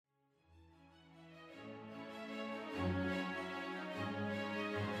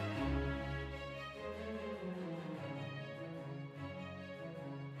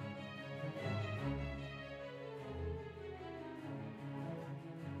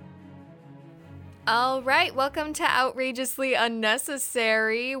All right, welcome to Outrageously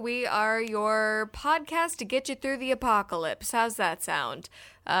Unnecessary. We are your podcast to get you through the apocalypse. How's that sound?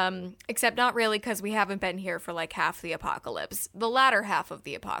 Except not really, because we haven't been here for like half the apocalypse. The latter half of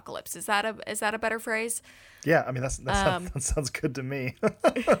the apocalypse. Is that a better phrase? Yeah, I mean that sounds good to me.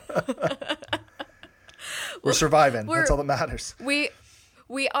 We're surviving. That's all that matters. We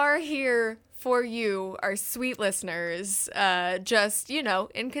are here for you, our sweet listeners, just,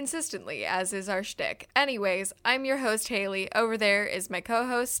 inconsistently, as is our shtick. Anyways, I'm your host, Haley. Over there is my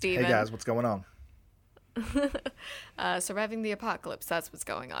co-host, Steven. Hey guys, what's going on? Surviving the apocalypse, that's what's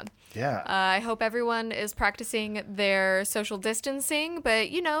going on. Yeah. I hope everyone is practicing their social distancing, but,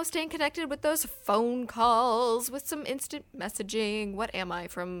 staying connected with those phone calls, with some instant messaging. What am I,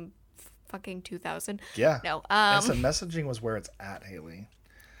 from fucking 2000? Yeah. No. Instant messaging was where it's at, Haley.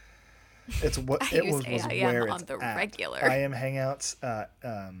 It's what I it use was AIM where on it's the at. regular. IM Hangouts,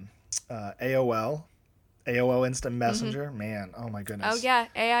 AOL Instant Messenger. Man, oh my goodness. Oh yeah,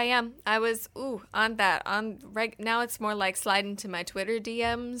 AIM. I was on that. Now it's more like slide into my Twitter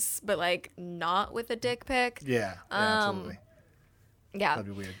DMs, but like not with a dick pic. Yeah, absolutely. Yeah. That'd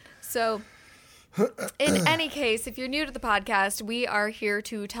be weird. So in any case, if you're new to the podcast, we are here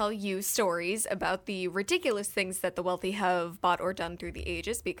to tell you stories about the ridiculous things that the wealthy have bought or done through the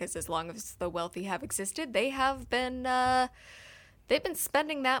ages, because as long as the wealthy have existed, they have been they've been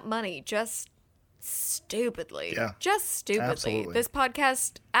spending that money just stupidly. Yeah. Just stupidly. Absolutely. This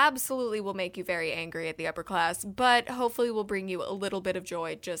podcast absolutely will make you very angry at the upper class, but hopefully will bring you a little bit of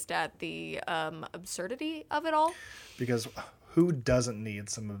joy just at the absurdity of it all. Because who doesn't need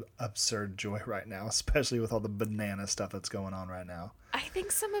some absurd joy right now, especially with all the banana stuff that's going on right now? I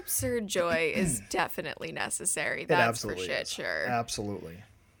think some absurd joy is definitely necessary. It That's absolutely for shit, is. sure. Absolutely.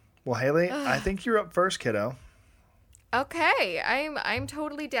 Well, Haley, I think you're up first, kiddo. Okay, I'm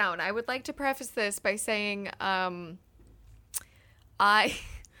totally down. I would like to preface this by saying I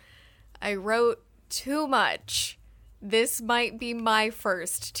wrote too much. This might be my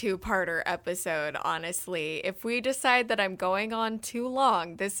first two-parter episode, honestly. If we decide that I'm going on too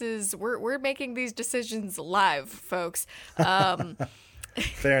long, we're making these decisions live, folks.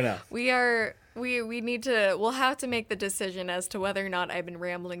 Fair enough. We'll have to make the decision as to whether or not I've been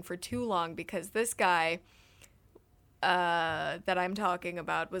rambling for too long, because this guy that I'm talking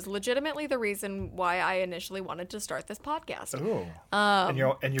about was legitimately the reason why I initially wanted to start this podcast. Ooh. And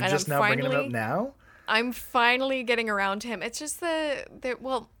you're just now bringing it up now? I'm finally getting around to him. It's just I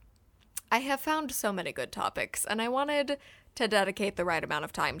have found so many good topics, and I wanted to dedicate the right amount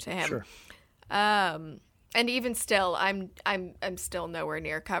of time to him. Sure. And even still, I'm still nowhere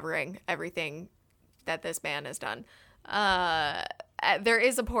near covering everything that this man has done. There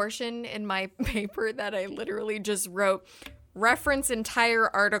is a portion in my paper that I literally just wrote, reference entire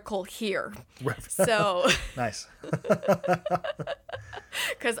article here. So Nice.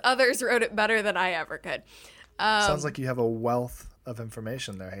 because others wrote it better than I ever could. Sounds like you have a wealth of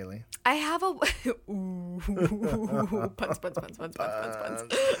information there, Haley. I have a puns.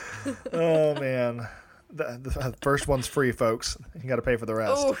 Oh man, the first one's free, folks. You got to pay for the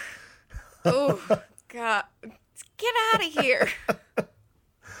rest. Oh God, get out of here.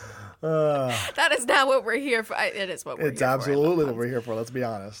 That is not what we're here for. It is what we're here for. It's absolutely what we're here for. Let's be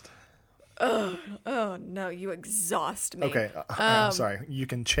honest. Oh no, you exhaust me. Okay, I'm sorry. You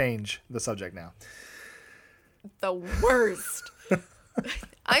can change the subject now. The worst.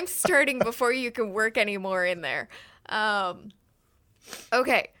 I'm starting before you can work anymore in there.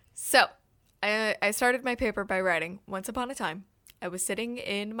 Okay, so I started my paper by writing, once upon a time, I was sitting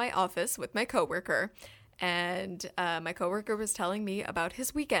in my office with my coworker, and my coworker was telling me about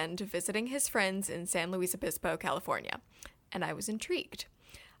his weekend visiting his friends in San Luis Obispo, California, and I was intrigued.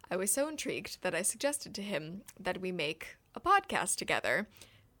 I was so intrigued that I suggested to him that we make a podcast together,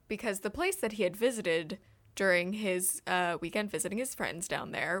 because the place that he had visited during his weekend visiting his friends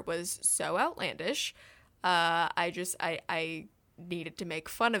down there was so outlandish. I needed to make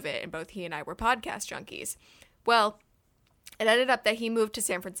fun of it, and both he and I were podcast junkies. Well, it ended up that he moved to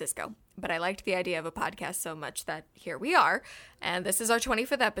San Francisco, but I liked the idea of a podcast so much that here we are, and this is our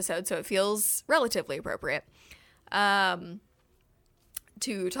 25th episode, so it feels relatively appropriate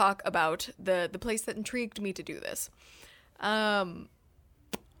to talk about the place that intrigued me to do this.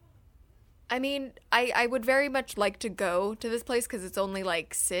 I mean, I would very much like to go to this place because it's only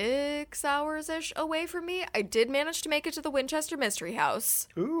like 6 hours-ish away from me. I did manage to make it to the Winchester Mystery House.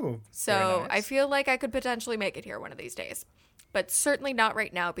 Ooh, so very nice. I feel like I could potentially make it here one of these days. But certainly not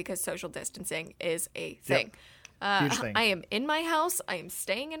right now, because social distancing is a thing. Huge thing. I am in my house. I am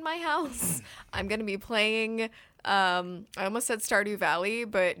staying in my house. I'm going to be playing I almost said Stardew Valley,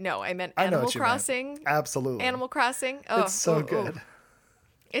 but no, I meant I know Animal what you meant. Crossing. Absolutely. Animal Crossing. Oh, It's so oh, oh. good.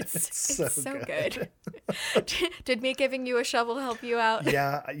 It's so so good. good. Did me giving you a shovel help you out?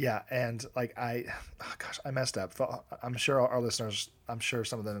 Yeah, and like I messed up. I'm sure our listeners, I'm sure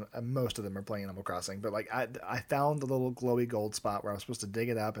some of them, most of them are playing Animal Crossing, but like I found the little glowy gold spot where I was supposed to dig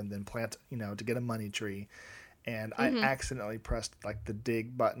it up and then plant, to get a money tree, and I accidentally pressed like the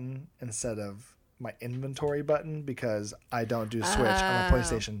dig button instead of my inventory button because I don't do Switch. I'm a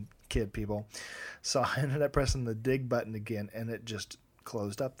PlayStation kid, people. So I ended up pressing the dig button again, and it just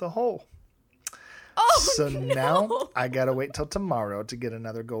closed up the hole. So now I gotta wait till tomorrow to get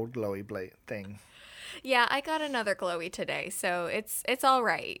another gold glowy blade thing. Yeah, I got another glowy today, so it's all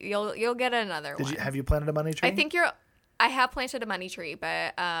right. You'll get another one. Have you planted a money tree? I have planted a money tree,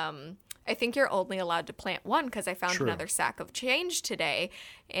 but I think you're only allowed to plant one because I found another sack of change today,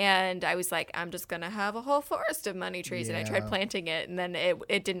 and I was like, I'm just gonna have a whole forest of money trees, and I tried planting it, and then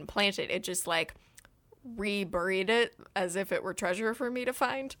it didn't plant it. It just like reburied it as if it were treasure for me to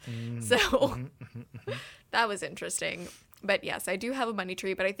find. So that was interesting. But yes, I do have a money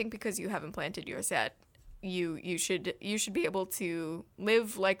tree, but I think because you haven't planted yours yet, you should be able to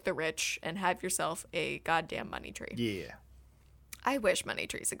live like the rich and have yourself a goddamn money tree. Yeah. I wish money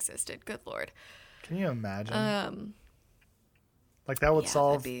trees existed. Good Lord. Can you imagine? Like that would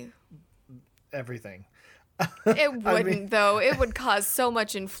solve everything. It wouldn't, though. It would cause so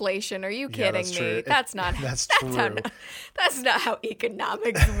much inflation. Are you kidding me? True. That's not true. That's not how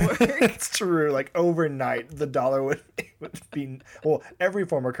economics work. It's true. Like overnight, the dollar would be, well, every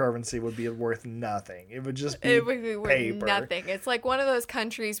form of currency would be worth nothing. It would just be worth paper. Nothing. It's like one of those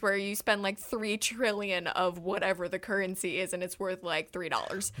countries where you spend like $3 trillion of whatever the currency is, and it's worth like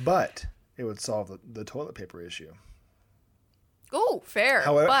 $3. But it would solve the toilet paper issue. Oh, fair.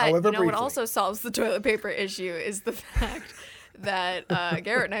 However, but what briefly. also solves the toilet paper issue is the fact that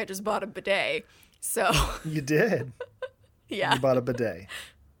Garrett and I just bought a bidet. So You did. Yeah. You bought a bidet.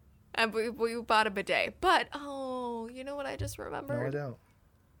 And we bought a bidet. But, you know what I just remembered? No, I don't.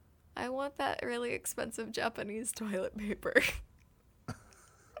 I want that really expensive Japanese toilet paper.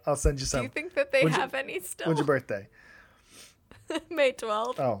 I'll send you some. Do you think that they have any still? When's your birthday? May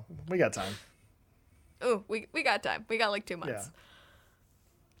 12th. Oh, we got time. Oh, we got time. We got like 2 months.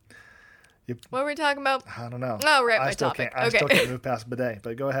 Yeah. What were we talking about? I don't know. Oh, right, I my still topic. can't. I still can't move past bidet.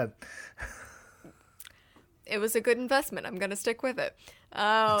 But go ahead. It was a good investment. I'm gonna stick with it.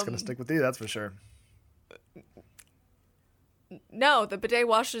 It's gonna stick with you, that's for sure. No, the bidet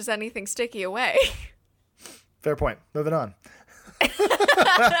washes anything sticky away. Fair point. Moving on.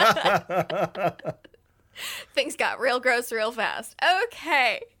 Things got real gross real fast.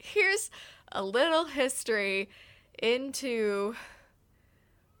 Okay, here's a little history into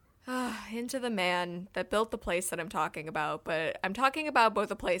the man that built the place that I'm talking about, but I'm talking about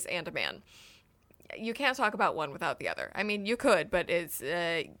both a place and a man. You can't talk about one without the other. I mean, you could, but it's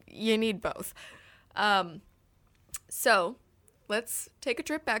you need both. So let's take a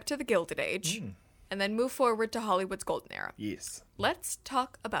trip back to the Gilded Age and then move forward to Hollywood's golden era. Yes. Let's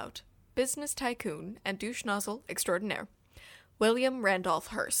talk about business tycoon and douche nozzle extraordinaire, William Randolph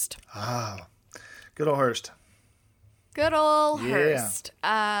Hearst. Ah, good old Hearst. Good old Hearst.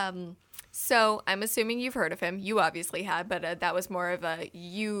 So I'm assuming you've heard of him. You obviously had, but that was more of a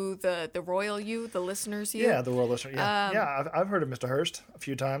you, the royal you, the listeners you. Yeah, the royal listener. Yeah, I've heard of Mr. Hearst a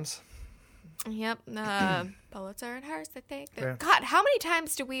few times. Yep. Pulitzer and Hearst, I think. Yeah. God, how many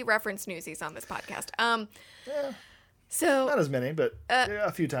times do we reference Newsies on this podcast? So Not as many, but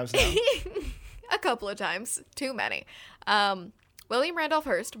a few times now. a couple of times. Too many. William Randolph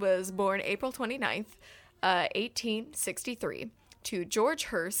Hearst was born April 29th, 1863, to George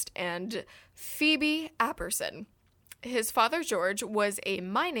Hearst and Phoebe Apperson. His father, George, was a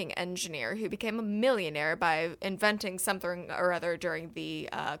mining engineer who became a millionaire by inventing something or other during the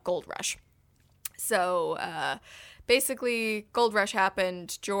gold rush. So basically, gold rush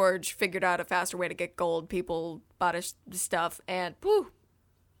happened. George figured out a faster way to get gold. People bought his stuff and,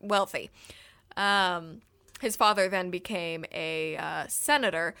 wealthy. His father then became a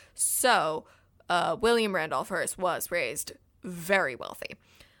senator. So William Randolph Hearst was raised very wealthy.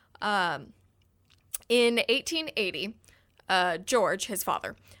 In 1880, George, his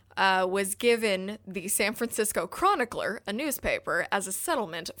father, was given the San Francisco Chronicler, a newspaper, as a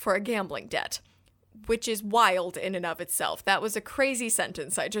settlement for a gambling debt, which is wild in and of itself. That was a crazy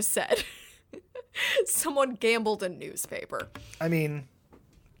sentence I just said. Someone gambled a newspaper. I mean,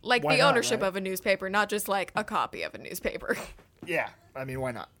 like why the not, ownership right? of a newspaper, not just like a copy of a newspaper. Yeah, I mean,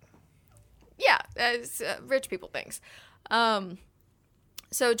 why not? Yeah, it's rich people things.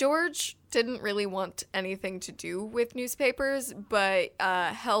 So George didn't really want anything to do with newspapers, but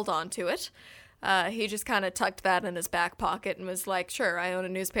held on to it. He just kind of tucked that in his back pocket and was like, sure, I own a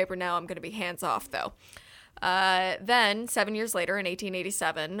newspaper now. I'm going to be hands off, though. Then, 7 years later, in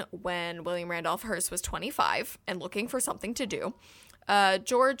 1887, when William Randolph Hearst was 25 and looking for something to do,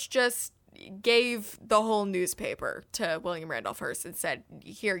 George just gave the whole newspaper to William Randolph Hearst and said,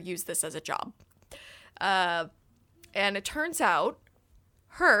 here, use this as a job. And it turns out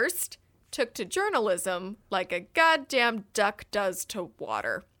Hearst took to journalism like a goddamn duck does to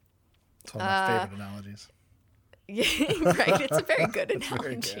water. It's one of my favorite analogies. Yeah, right. It's a very good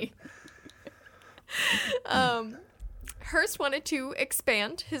analogy. Very good. Hearst wanted to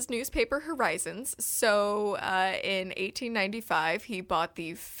expand his newspaper horizons, so in 1895 he bought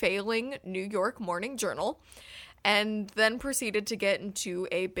the failing New York Morning Journal and then proceeded to get into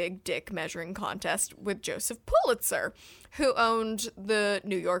a big dick measuring contest with Joseph Pulitzer, who owned the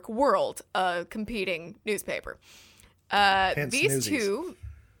New York World, a competing newspaper. Hence These Newsies. two,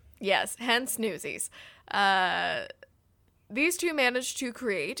 yes, hence Newsies. These two managed to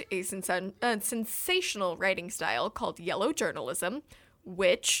create a sensational writing style called yellow journalism,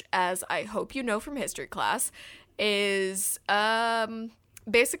 which, as I hope you know from history class, is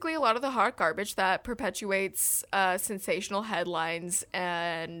basically a lot of the hot garbage that perpetuates sensational headlines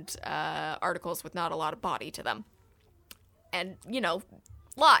and articles with not a lot of body to them. And,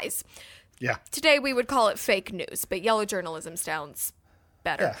 lies. Yeah. Today we would call it fake news, but yellow journalism sounds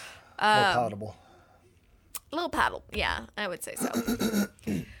better. Yeah. More palatable. A little paddle. Yeah, I would say so.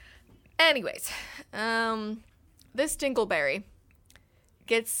 Anyways, this Dingleberry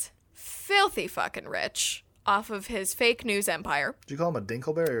gets filthy fucking rich off of his fake news empire. Did you call him a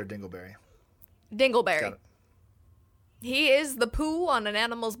Dinkleberry or a Dingleberry? Dingleberry. Got it. He is the poo on an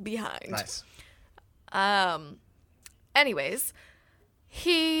animal's behind. Nice. Anyways,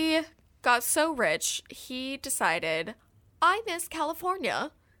 he got so rich, he decided, I miss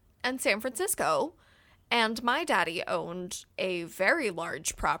California and San Francisco. And my daddy owned a very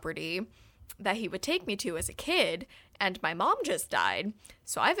large property that he would take me to as a kid, and my mom just died.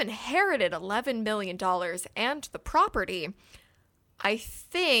 So I've inherited $11 million and the property. I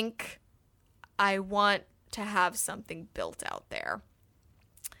think I want to have something built out there.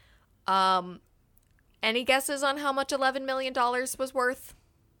 Any guesses on how much $11 million was worth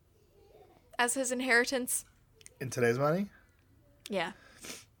as his inheritance? In today's money? Yeah.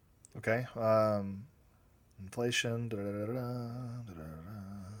 Okay. Inflation.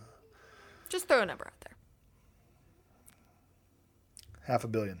 Just throw a number out there.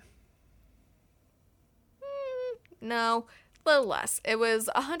 $500 million. No, a little less. It was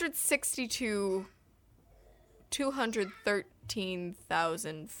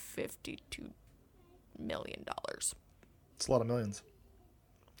 $213,052 million. It's a lot of millions.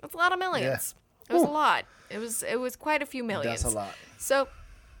 That's a lot of millions. Yeah. It was a lot. It was quite a few millions. That's a lot. So,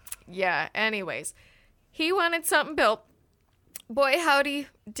 yeah, anyways. He wanted something built. Boy, howdy,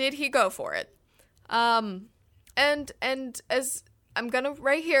 did he go for it. And as I'm gonna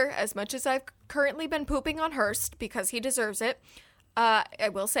right here, as much as I've currently been pooping on Hearst because he deserves it, I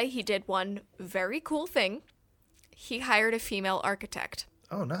will say he did one very cool thing. He hired a female architect.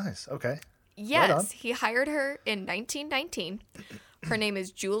 Oh, nice. Okay. Yes, Right he hired her in 1919. Her name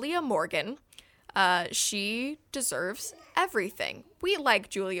is Julia Morgan. She deserves everything. We like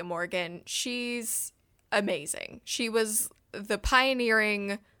Julia Morgan. She's amazing. She was the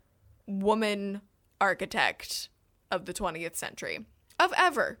pioneering woman architect of the 20th century. Of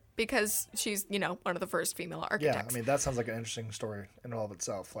ever, because she's, one of the first female architects. Yeah, I mean, that sounds like an interesting story in all of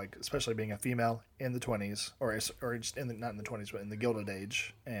itself. Like, especially being a female in the 20s, or just not in the 20s, but in the Gilded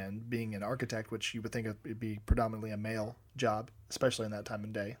Age, and being an architect, which you would think would be predominantly a male job, especially in that time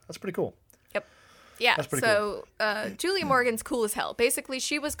and day. That's pretty cool. Yep. Yeah, That's pretty so Julia Morgan's cool as hell. Basically,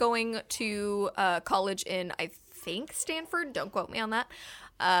 she was going to college in, I think, Stanford. Don't quote me on that.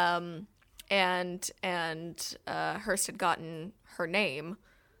 And Hearst had gotten her name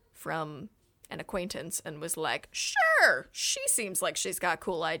from an acquaintance and was like, sure, she seems like she's got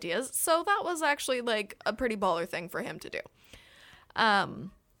cool ideas. So that was actually like a pretty baller thing for him to do.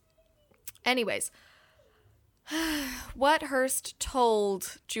 Anyways, what Hearst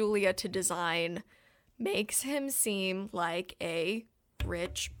told Julia to design makes him seem like a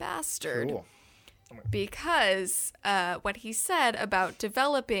rich bastard. Cool. Because what he said about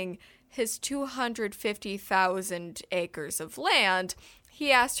developing his 250,000 acres of land, he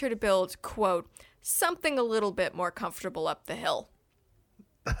asked her to build, quote, something a little bit more comfortable up the hill.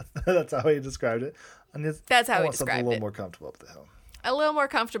 That's how he described it. That's how I he want something described a little it. more comfortable up the hill. A little more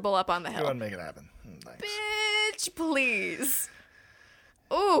comfortable up on the Go hill. ahead and make it happen. Thanks. Bitch, please.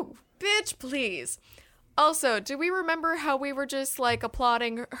 Oh, bitch, please. Also, do we remember how we were just like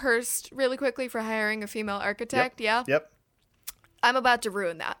applauding Hearst really quickly for hiring a female architect? Yeah? Yep. I'm about to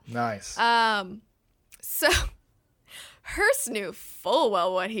ruin that. Nice. So Hearst knew full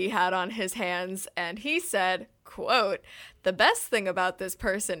well what he had on his hands, and he said, quote, "The best thing about this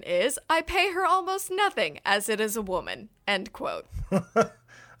person is I pay her almost nothing, as it is a woman," end quote.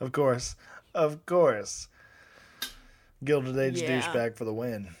 Of course. Of course. Gilded Age Yeah. douchebag for the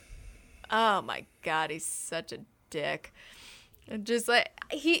win. Oh my God, he's such a dick. And just like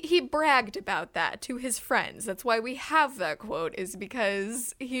he bragged about that to his friends. That's why we have that quote, is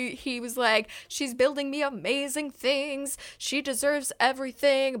because he was like, "She's building me amazing things. She deserves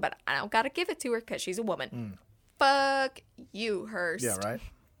everything, but I don't gotta give it to her because she's a woman." Fuck you, Hearst. Yeah, right?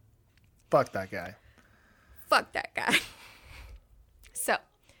 Fuck that guy. Fuck that guy. So,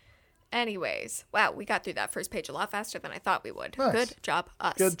 anyways, wow, we got through that first page a lot faster than I thought we would. Nice. Good job,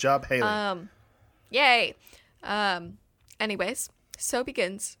 us. Good job, Haley. Yay. Anyways, so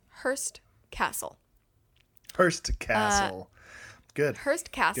begins Hearst Castle. Hearst Castle. Good.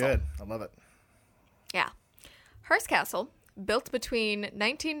 Hearst Castle. Good. I love it. Yeah. Hearst Castle, built between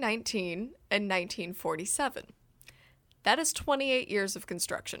 1919 and 1947. That is 28 years of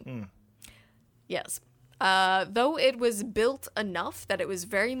construction. Yes. Though it was built enough that it was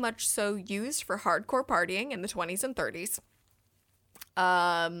very much so used for hardcore partying in the 20s and 30s.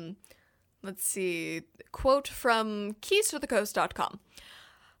 Let's see. Quote from keystothecoast.com.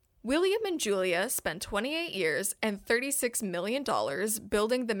 William and Julia spent 28 years and $36 million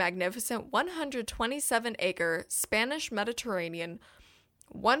building the magnificent 127-acre Spanish Mediterranean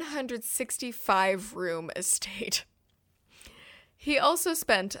 165-room estate. He also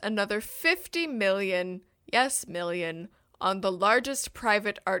spent another $50 million, yes, million, on the largest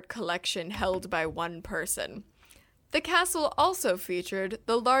private art collection held by one person. The castle also featured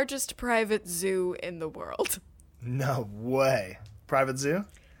the largest private zoo in the world. No way. Private zoo?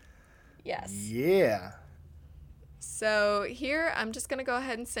 Yes. Yeah. So here, I'm just going to go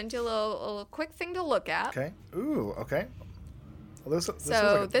ahead and send you a little quick thing to look at. Okay. Ooh, okay. Well, this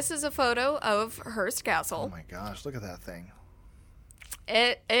This is a photo of Hearst Castle. Oh my gosh, look at that thing.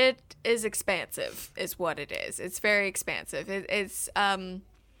 It is expansive, is what it is. It's very expansive. It's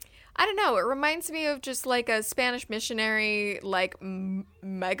I don't know. It reminds me of just like a Spanish missionary, like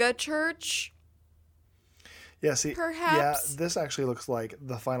mega church. Yeah, see, Perhaps. yeah, this actually looks like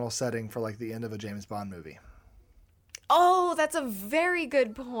the final setting for like the end of a James Bond movie. Oh, that's a very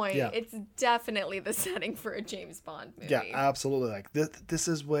good point. Yeah. It's definitely the setting for a James Bond movie. Yeah, absolutely. Like this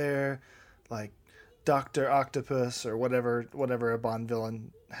is where, like, Dr. Octopus or whatever a Bond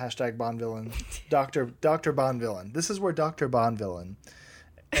villain, hashtag Bond villain, Dr. Bond villain. This is where Dr. Bond villain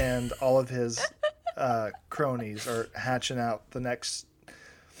and all of his cronies are hatching out the next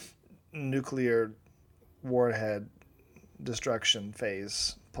nuclear warhead destruction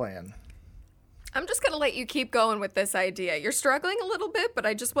phase plan. I'm just going to let you keep going with this idea. You're struggling a little bit, but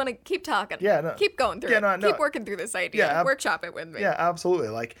I just want to keep talking. Yeah, no. Keep going through Yeah, it. no, no. Keep working through this idea. Yeah, Workshop it with me. Yeah, absolutely.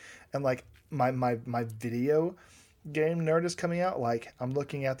 Like, and like my video game nerd is coming out. Like, I'm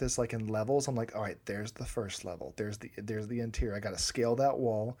looking at this like in levels. I'm like, all right, there's the first level. There's the interior. I got to scale that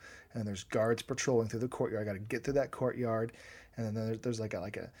wall, and there's guards patrolling through the courtyard. I got to get through that courtyard, and then there's like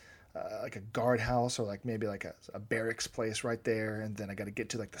a guardhouse or like maybe like a barracks place right there, and then I got to get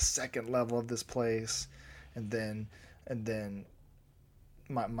to like the second level of this place, and then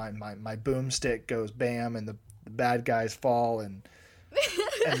my boomstick goes bam, and the bad guys fall, and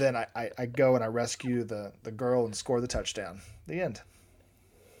then I go and I rescue the girl and score the touchdown. The end.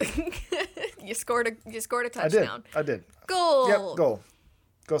 You scored a touchdown. I did. Goal. Yep, goal.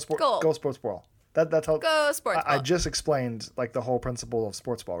 Go sports ball. That's how. Go sports I ball. just explained like the whole principle of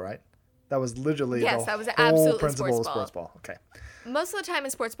sports ball, right? That was literally Yes, the that was whole absolutely principle sports of ball. sports ball. Okay. Most of the time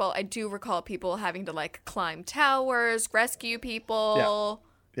in sports ball, I do recall people having to like climb towers, rescue people.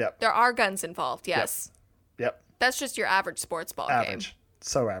 Yep. There are guns involved. Yes. Yep. That's just your average sports ball game. Average.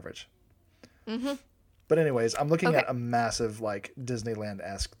 So average. Mm-hmm. But anyways, I'm looking Okay. at a massive like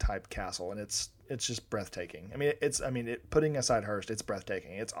Disneyland-esque type castle, and it's just breathtaking. I mean, putting aside Hearst, it's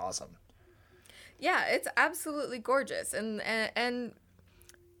breathtaking. It's awesome. Yeah, it's absolutely gorgeous. And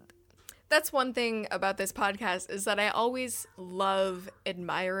that's one thing about this podcast is that I always love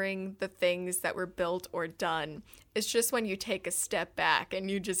admiring the things that were built or done. It's just when you take a step back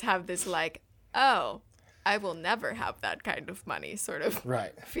and you just have this like, oh, I will never have that kind of money sort of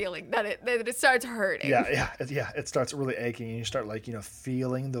Right. feeling that it starts hurting. Yeah. It starts really aching, and you start like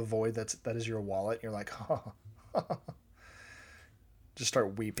feeling the void that is your wallet. And you're like, just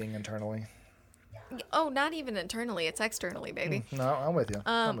start weeping internally. Oh, not even internally. It's externally, baby. No, I'm with you.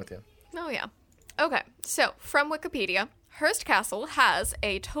 I'm with you. Oh, yeah. Okay, so from Wikipedia, Hearst Castle has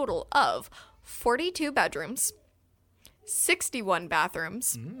a total of 42 bedrooms, 61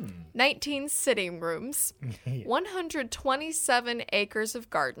 bathrooms, 19 sitting rooms, 127 acres of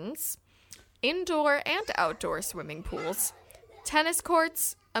gardens, indoor and outdoor swimming pools, tennis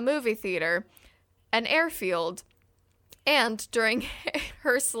courts, a movie theater, an airfield, and during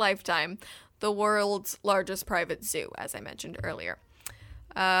Hearst's lifetime, the world's largest private zoo, as I mentioned earlier.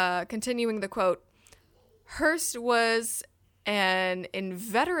 Continuing the quote, Hearst was an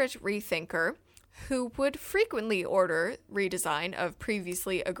inveterate rethinker who would frequently order redesign of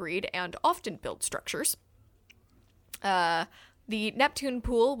previously agreed and often built structures. The Neptune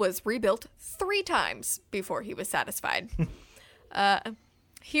pool was rebuilt 3 times before he was satisfied.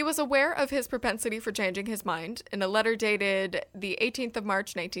 He was aware of his propensity for changing his mind. In a letter dated the 18th of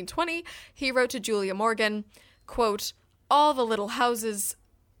March, 1920, he wrote to Julia Morgan, quote, all little houses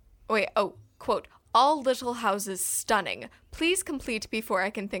stunning. Please complete before I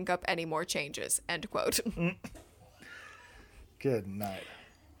can think up any more changes, end quote. Good night.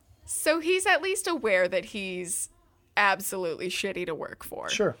 So he's at least aware that he's absolutely shitty to work for.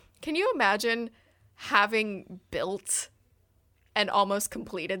 Sure. Can you imagine having built and almost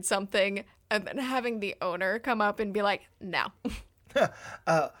completed something and then having the owner come up and be like, no.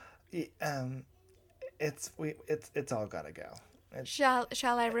 It's all gotta go. Shall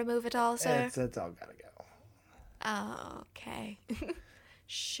I remove it all, sir? It's all gotta go. Oh, okay.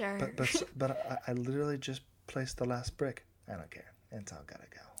 Sure. But I literally just placed the last brick. I don't care. It's all gotta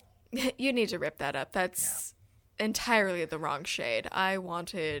go. You need to rip that up. That's entirely the wrong shade. I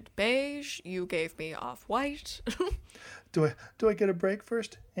wanted beige. You gave me off-white. Do I get a break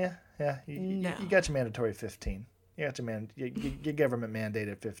first? Yeah. No. You got your mandatory 15. You got your government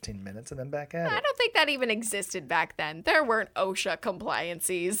mandated 15 minutes and then back at it. I don't think that even existed back then. There weren't OSHA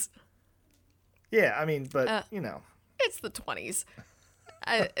compliances. Yeah, I mean, but you know, it's the 20s.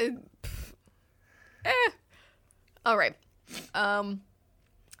 All right.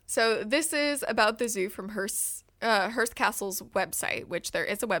 So this is about the zoo from Hearst Castle's website, which there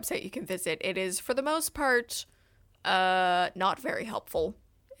is a website you can visit. It is, for the most part, not very helpful.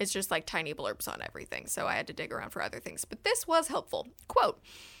 It's just like tiny blurbs on everything, so I had to dig around for other things. But this was helpful. Quote,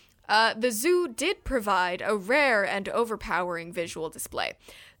 the zoo did provide a rare and overpowering visual display.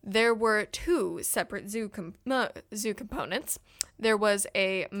 There were 2 separate zoo components. There was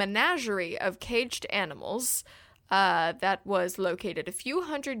a menagerie of caged animals that was located a few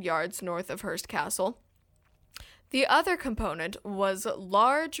hundred yards north of Hearst Castle. The other component was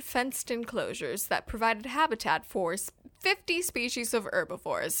large fenced enclosures that provided habitat for 50 species of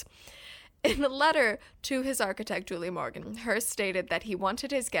herbivores. In a letter to his architect, Julia Morgan, Hearst stated that he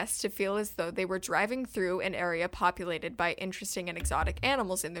wanted his guests to feel as though they were driving through an area populated by interesting and exotic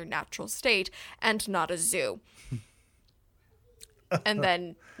animals in their natural state and not a zoo. And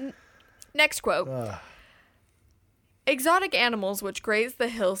then, next quote. Exotic animals which graze the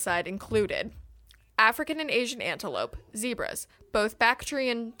hillside included African and Asian antelope, zebras, both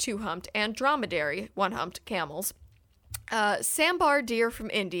Bactrian 2-humped and dromedary 1-humped camels, sambar deer from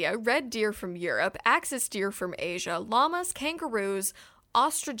India, red deer from Europe, axis deer from Asia, llamas, kangaroos,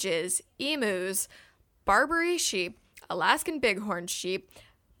 ostriches, emus, Barbary sheep, Alaskan bighorn sheep,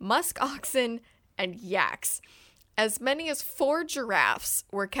 musk oxen, and yaks. As many as 4 giraffes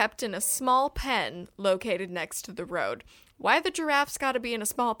were kept in a small pen located next to the road. Why the giraffes gotta be in a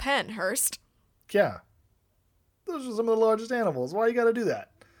small pen, Hearst? Yeah. Those are some of the largest animals. Why you gotta do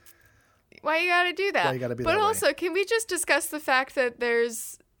that? Why you gotta do that? Why you gotta be but that also, way? Can we just discuss the fact that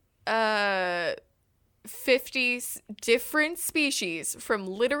there's 50 different species from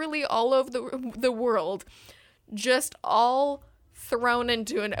literally all over the world just all thrown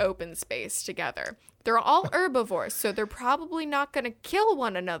into an open space together? They're all herbivores, so they're probably not going to kill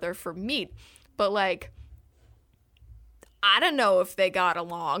one another for meat. But, like, I don't know if they got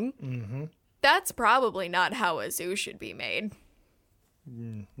along. Mm-hmm. That's probably not how a zoo should be made.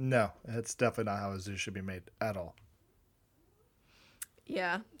 No, it's definitely not how a zoo should be made at all.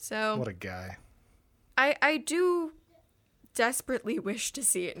 Yeah, so... What a guy. I do desperately wish to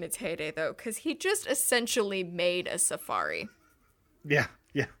see it in its heyday, though, because he just essentially made a safari. Yeah.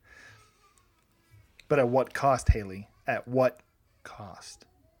 But at what cost, Haley? At what cost?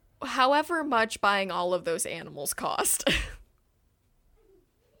 However much buying all of those animals cost.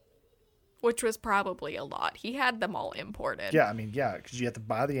 Which was probably a lot. He had them all imported. Yeah, I mean, yeah, because you have to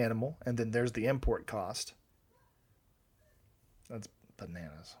buy the animal, and then there's the import cost. That's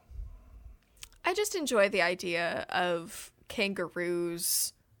bananas. I just enjoy the idea of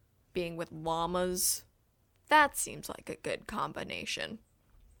kangaroos being with llamas. That seems like a good combination.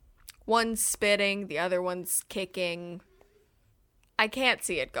 One's spitting, the other one's kicking. I can't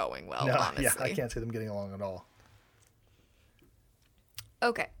see it going well, honestly. Yeah, I can't see them getting along at all.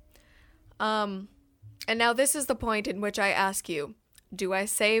 Okay. And now this is the point in which I ask you, do I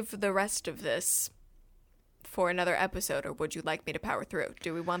save the rest of this for another episode, or would you like me to power through?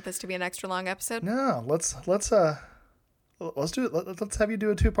 Do we want this to be an extra long episode? No, let's do it. Let's have you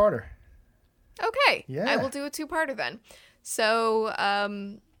do a two-parter. Okay. Yeah. I will do a two-parter then. So,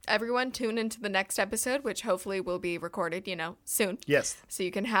 everyone tune into the next episode, which hopefully will be recorded, soon. Yes. So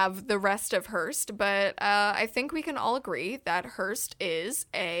you can have the rest of Hearst. But I think we can all agree that Hearst is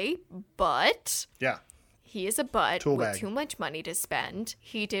a butt. Yeah. He is a butt Tool with bag. too much money to spend.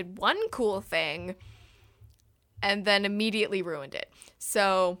 He did one cool thing and then immediately ruined it.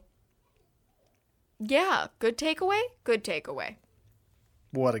 So, yeah, good takeaway. Good takeaway.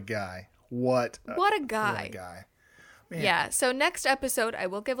 What a guy. What a guy. What a guy. Man. Yeah, so next episode, I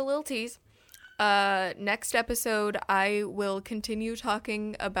will give a little tease. Next episode, I will continue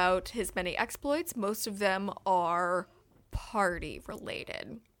talking about his many exploits. Most of them are party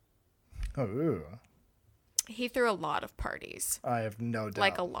related. Oh, ooh. He threw a lot of parties. I have no doubt.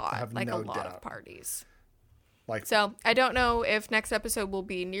 Like a lot. I have Like no a lot doubt. of parties. Like, So I don't know if next episode will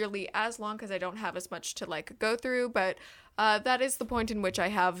be nearly as long because I don't have as much to go through, but that is the point in which I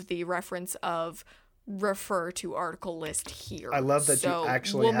have the reference of refer to article list here. I love that you so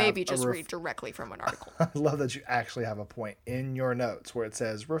actually we'll have maybe a just read directly from an article. I love that you actually have a point in your notes where it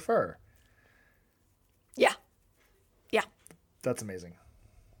says refer. Yeah. That's amazing.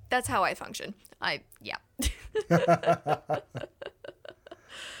 That's how I function. Yeah.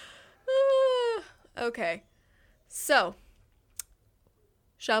 Okay. So,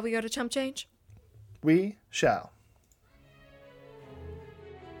 shall we go to chump change? We shall.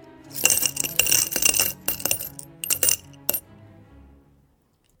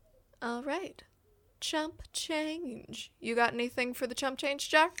 All right. Chump change. You got anything for the chump change,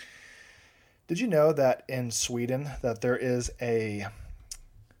 Jack? Did you know that in Sweden that there is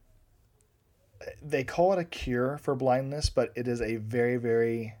they call it a cure for blindness, but it is a very,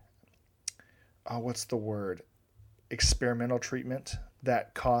 very, what's the word? Experimental treatment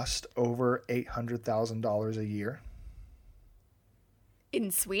that cost over $800,000 a year.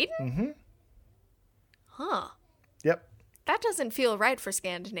 In Sweden? Mm-hmm. Huh. Yep. That doesn't feel right for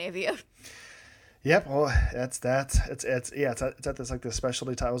Scandinavia. Yep. Well, it's at this this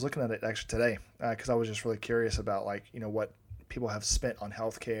specialty time. I was looking at it actually today because I was just really curious about what people have spent on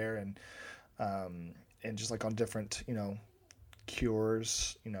healthcare and just on different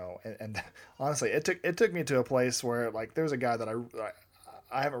cures and honestly it took me to a place where there's a guy that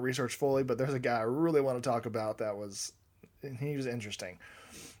I haven't researched fully, but there's a guy I really want to talk about he was interesting.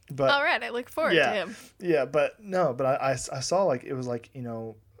 But all right, I look forward to him. Yeah, but I saw it was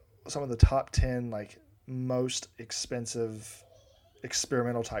some of the top 10 most expensive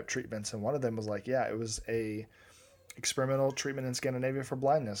experimental type treatments, and one of them was it was a experimental treatment in Scandinavia for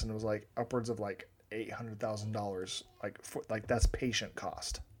blindness, and it was upwards of $800,000 that's patient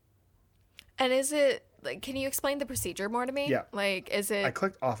cost. And is it can you explain the procedure more to me? Yeah. Is it? I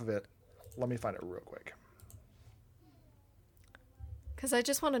clicked off of it. Let me find it real quick. Because I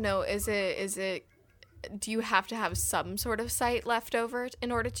just want to know, is it? Do you have to have some sort of sight left over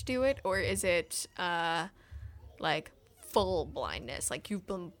in order to do it, or is it full blindness, you've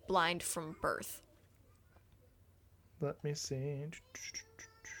been blind from birth? Let me see.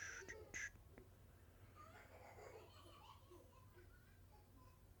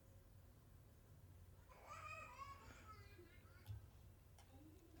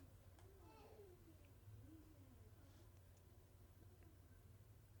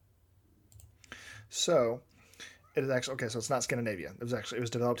 So, it is actually okay. So it's not Scandinavia. It was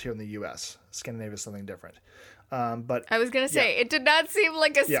developed here in the U.S. Scandinavia is something different. But I was gonna say it did not seem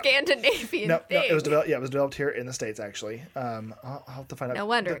like a Scandinavian no, thing. No, it was developed. Yeah, it was developed here in the States actually. I'll have to find out. No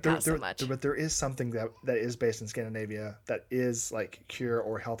wonder it costs so much. But there is something that is based in Scandinavia that is cure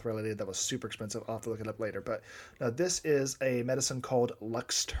or health related that was super expensive. I'll have to look it up later. But now this is a medicine called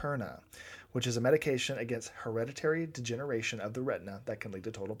Luxturna, which is a medication against hereditary degeneration of the retina that can lead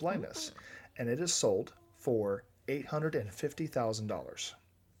to total blindness. And it is sold for $850,000.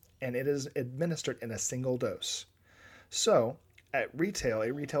 And it is administered in a single dose. So, at retail, it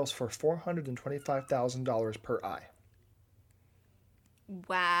retails for $425,000 per eye.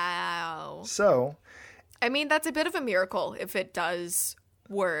 Wow. So, I mean, that's a bit of a miracle if it does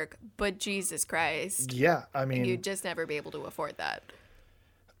work, but Jesus Christ. yeah, I mean, You'd just never be able to afford that.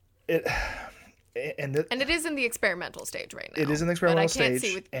 and And it is in the experimental stage right now. it is in the experimental but I can't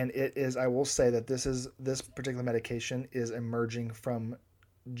stage, see with... and it is. I will say that this particular medication is emerging from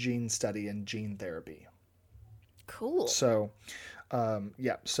gene study and gene therapy. Cool. So,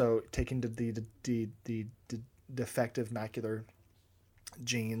 yeah. So taking the defective macular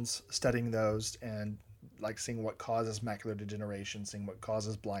genes, studying those, and like seeing what causes macular degeneration, seeing what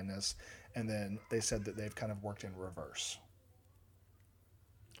causes blindness, and then they said that they've kind of worked in reverse.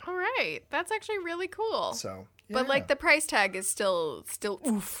 All right. That's actually really cool. So, yeah. But like the price tag is still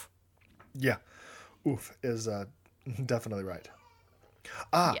oof. Yeah. Oof is definitely right.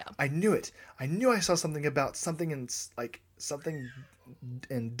 Ah, Yeah. I knew it. I knew I saw something about something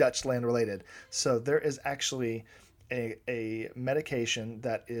in Dutch land related. So there is actually a medication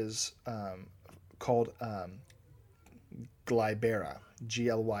that is called Glybera,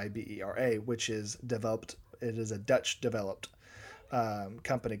 Glybera, which is developed. It is a Dutch developed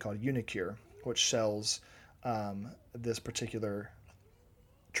company called Unicure, which sells this particular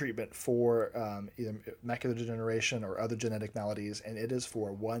treatment for either macular degeneration or other genetic maladies, and it is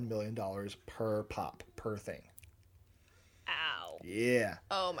for $1 million per pop, per thing. Ow. Yeah.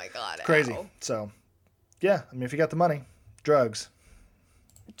 Oh my god. Crazy. Ow. So, yeah, I mean, if you got the money, drugs.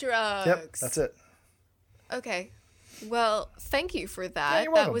 Drugs. Yep, that's it. Okay. Well, thank you for Yeah, that.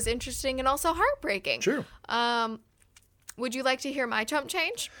 you're That welcome. was interesting and also heartbreaking. True. Would you like to hear my chump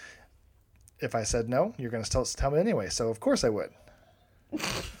change? If I said no, you're going to tell me anyway, so of course I would.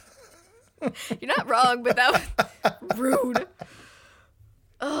 You're not wrong, but that was rude.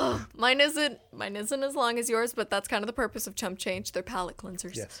 Ugh, mine isn't as long as yours, but that's kind of the purpose of chump change. They're palate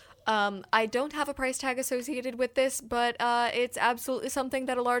cleansers. Yes. I don't have a price tag associated with this, but it's absolutely something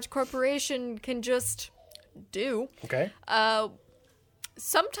that a large corporation can just do. Okay.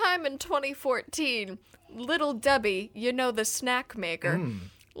 Sometime in 2014, Little Debbie, you know, the snack maker,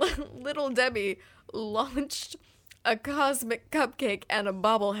 Little Debbie launched a cosmic cupcake and a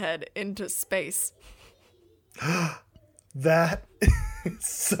bobblehead into space. That is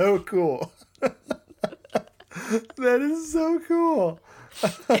so cool. That is so cool.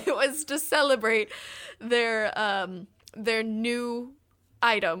 It was to celebrate their new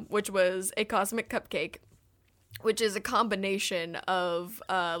item, which was a cosmic cupcake, which is a combination of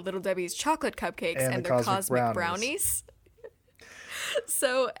Little Debbie's chocolate cupcakes And and the their cosmic cosmic brownies. brownies.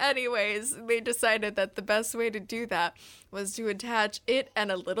 So anyways, they decided that the best way to do that was to attach it and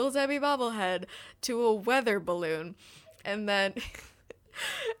a Little Debbie bobblehead to a weather balloon, and then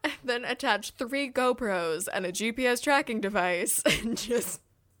attach 3 GoPros and a GPS tracking device and just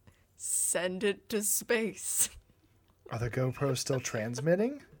send it to space. Are the GoPros still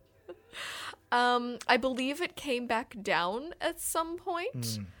transmitting? I believe it came back down at some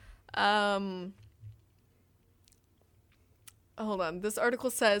point. Hold on. This article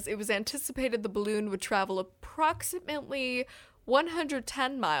says it was anticipated the balloon would travel approximately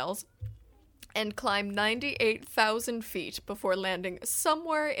 110 miles and climb 98,000 feet before landing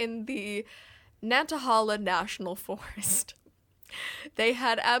somewhere in the Nantahala National Forest. They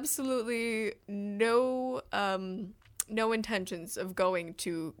had absolutely no intentions of going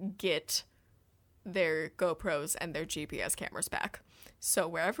to get their GoPros and their GPS cameras back. So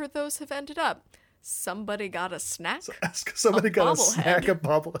wherever those have ended up, somebody got a snack, Somebody got a bobblehead. snack, a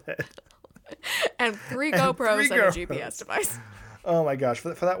bobblehead. and 3 GoPros and a GoPros. GPS device. Oh my gosh,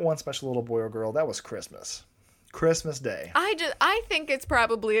 for that one special little boy or girl, that was Christmas. Christmas Day. I think it's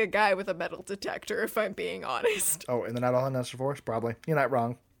probably a guy with a metal detector, if I'm being honest. Oh, in the Night National Forest? Probably. You're not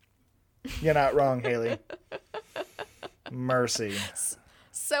wrong. You're not wrong, Haley. Mercy.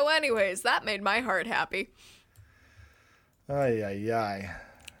 So anyways, that made my heart happy. Ay, ay, ay.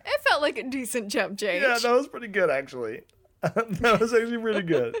 It felt like a decent jump change. Yeah, that was pretty good, actually. That was actually pretty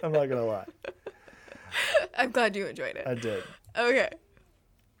good. I'm not going to lie. I'm glad you enjoyed it. I did. Okay.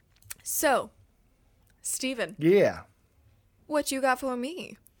 So, Steven, Yeah. what you got for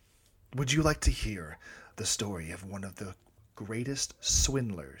me? Would you like to hear the story of one of the greatest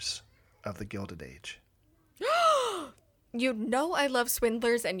swindlers of the Gilded Age? You know I love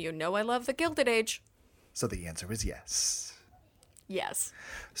swindlers, and you know I love the Gilded Age. So the answer is yes. Yes.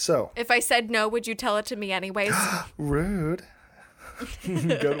 So, If I said no, would you tell it to me anyways? rude.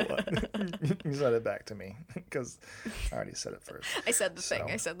 Good one. You said it back to me because I already said it first. I said the thing.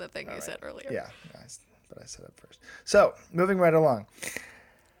 So, I said the thing you right. said earlier. Yeah, but I said it first. So, moving right along.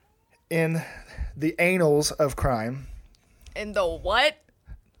 In the annals of crime, In the what?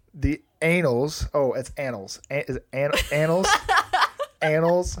 the annals. Oh, it's annals. Is it annals? Annals.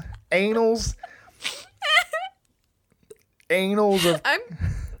 Annals. Annals of I'm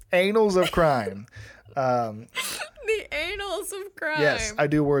annals of crime. the annals of crime. Yes, I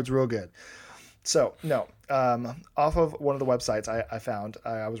do words real good. So, no. Off of one of the websites I found,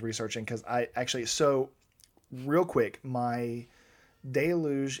 I was researching because real quick, my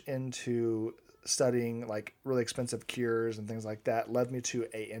deluge into studying like really expensive cures and things like that led me to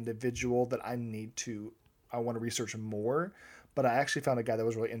a individual that I want to research more. But I actually found a guy that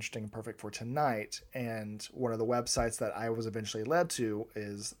was really interesting and perfect for tonight. And one of the websites that I was eventually led to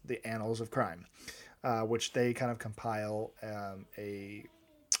is the Annals of Crime, which they kind of compile a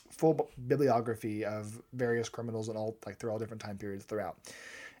full bibliography of various criminals and all like through all different time periods throughout.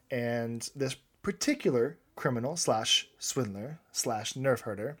 And this particular criminal slash swindler slash nerf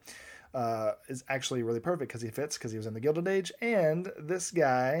herder is actually really perfect because he was in the Gilded Age, and this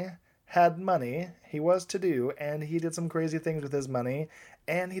guy had money, he was to do, and he did some crazy things with his money,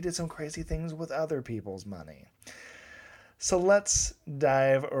 and he did some crazy things with other people's money. So let's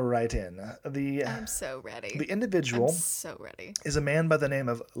dive right in. I'm so ready. The individual I'm so ready. is a man by the name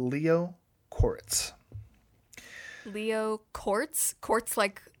of Leo Koretz. Leo Koretz? Quartz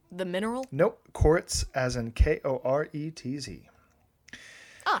like the mineral? Nope, Koretz as in Koretz.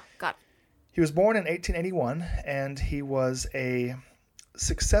 Ah, got it. He was born in 1881, and he was a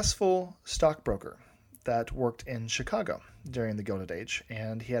successful stockbroker that worked in Chicago during the Gilded Age,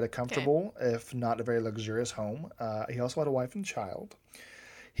 and he had a comfortable, if not a very luxurious home. He also had a wife and child.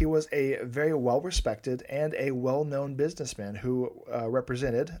 He was a very well-respected and a well-known businessman who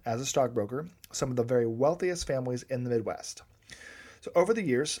represented, as a stockbroker, some of the very wealthiest families in the Midwest. So over the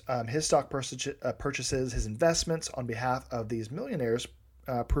years, his stock purchases, his investments on behalf of these millionaires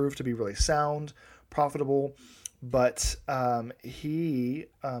proved to be really sound, profitable, but he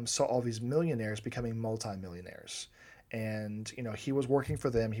saw all these millionaires becoming multimillionaires. And, he was working for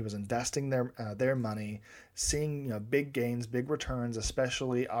them. He was investing their money, seeing, big gains, big returns,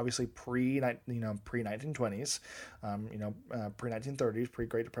 especially obviously pre-1920s, pre-1930s,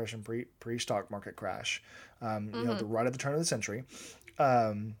 pre-Great Depression, pre-stock market crash, right at the turn of the century.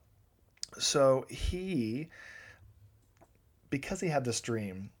 So because he had this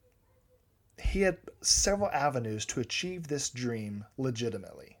dream, he had several avenues to achieve this dream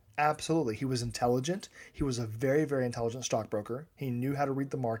legitimately. Absolutely. He was intelligent. He was a very, very intelligent stockbroker. He knew how to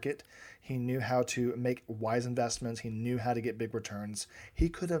read the market. He knew how to make wise investments. He knew how to get big returns. He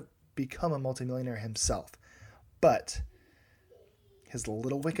could have become a multimillionaire himself. But his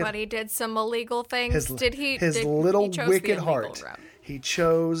little wicked... But he did some illegal things. His little wicked heart. He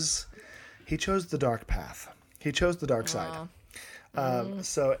chose the dark path. He chose the dark side.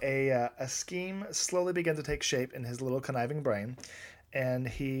 So a scheme slowly began to take shape in his little conniving brain, and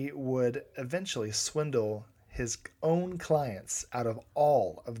he would eventually swindle his own clients out of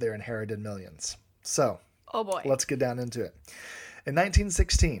all of their inherited millions. So, oh boy, let's get down into it. In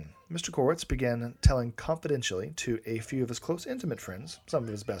 1916, Mr. Koretz began telling confidentially to a few of his close intimate friends, some of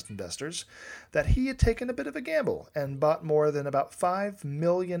his best investors, that he had taken a bit of a gamble and bought more than about 5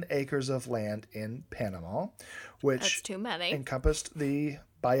 million acres of land in Panama, which that's too many. Encompassed the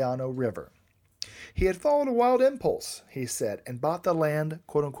Bayano River. He had followed a wild impulse, he said, and bought the land,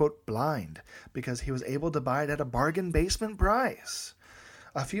 quote-unquote, blind, because he was able to buy it at a bargain basement price.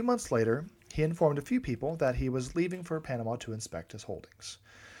 A few months later, he informed a few people that he was leaving for Panama to inspect his holdings.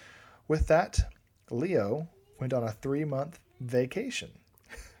 With that, Leo went on a 3-month vacation.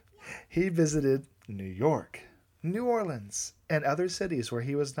 He visited New York, New Orleans, and other cities where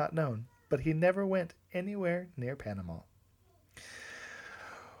he was not known, but he never went anywhere near Panama.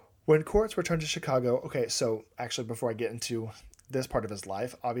 When Koretz returned to Chicago, okay, so actually before I get into this part of his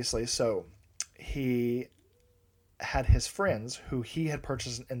life, obviously, so he had his friends who he had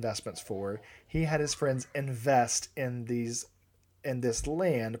purchased investments for. He had his friends invest in this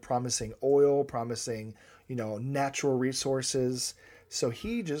land, promising oil, promising, natural resources. So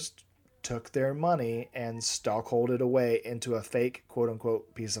he just took their money and stockholded away into a fake, quote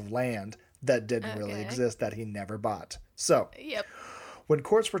unquote, piece of land that didn't really exist, that he never bought. So, yep. When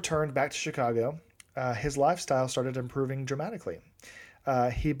Koretz returned back to Chicago, his lifestyle started improving dramatically.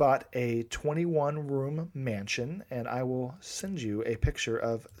 He bought a 21-room mansion, and I will send you a picture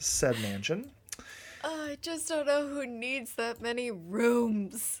of said mansion. I just don't know who needs that many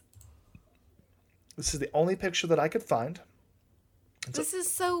rooms. This is the only picture that I could find. This is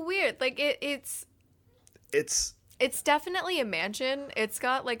so weird. Like, it's definitely a mansion. It's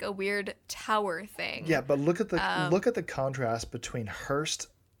got like a weird tower thing. Yeah, but look at the contrast between Hearst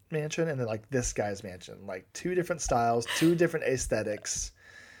mansion and then like this guy's mansion. Like 2 different styles, 2 different aesthetics.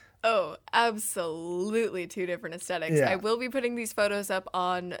 Oh, absolutely 2 different aesthetics. Yeah. I will be putting these photos up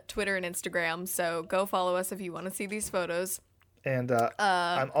on Twitter and Instagram, so go follow us if you want to see these photos. And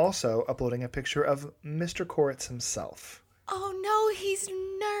I'm also uploading a picture of Mr. Koretz himself. Oh no, he's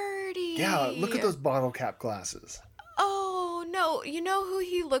nerdy. Yeah, look at those bottle cap glasses. Oh no, you know who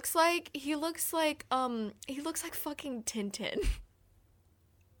he looks like? He looks like fucking Tintin.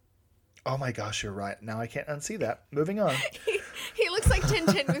 Oh my gosh, you're right. Now I can't unsee that. Moving on. He looks like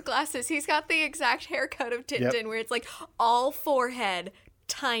Tintin with glasses. He's got the exact haircut of Tintin, where it's like all forehead,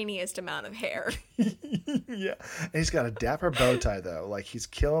 tiniest amount of hair. Yeah. And he's got a dapper bow tie, though. Like, he's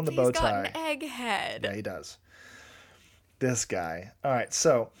killing the bow tie. He's got an egg head. Yeah, he does. This guy. All right,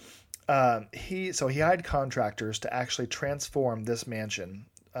 so he hired contractors to actually transform this mansion.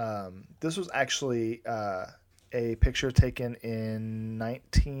 This was actually a picture taken in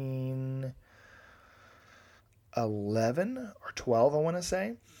 1911 or 12, I want to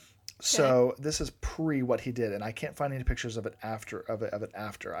say. So this is pre what he did, and I can't find any pictures of it after.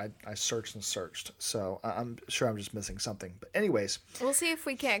 I searched and searched, so I'm sure I'm just missing something. But anyways, we'll see if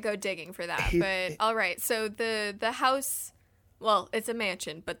we can't go digging for that. But all right, so the house, well, it's a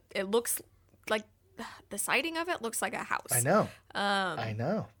mansion, but it looks like the siding of it looks like a house. I know. I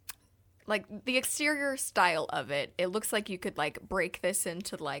know. Like the exterior style of it, it looks like you could like break this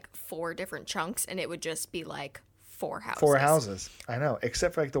into like 4 different chunks, and it would just be like 4 houses. 4 houses. I know.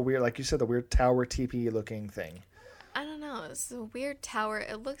 Except for like the weird, like you said, the weird tower teepee looking thing. I don't know. It's a weird tower.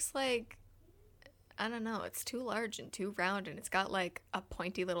 It looks like, I don't know. It's too large and too round, and it's got like a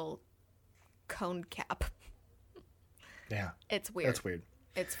pointy little cone cap. Yeah. It's weird. That's weird.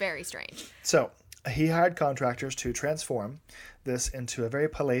 It's very strange. So he hired contractors to transform this into a very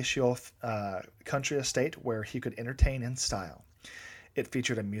palatial country estate where he could entertain in style. It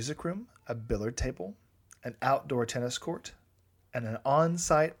featured a music room, a billiard table, an outdoor tennis court, and an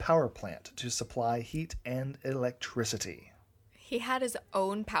on-site power plant to supply heat and electricity. He had his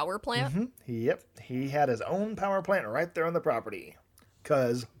own power plant? Mm-hmm. Yep. He had his own power plant right there on the property.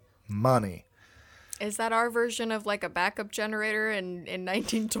 'Cause money. Is that our version of like a backup generator in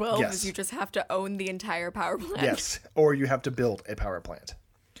 1912? Yes. Is you just have to own the entire power plant? Yes. Or you have to build a power plant.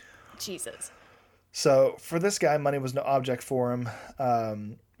 Jesus. So for this guy, money was no object for him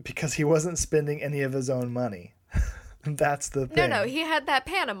because he wasn't spending any of his own money. That's the thing. No, he had that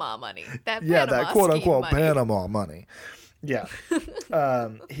Panama money. That quote unquote money. Panama money. Yeah.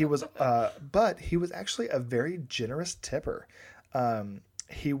 He was, but he was actually a very generous tipper.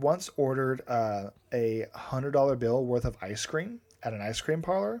 He once ordered a $100 bill worth of ice cream at an ice cream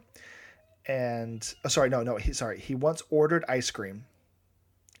parlor. And he once ordered ice cream.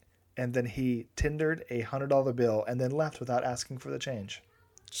 And then he tendered a $100 bill and then left without asking for the change.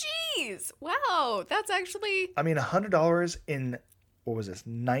 Jeez. Wow. That's actually... I mean, $100 in, what was this,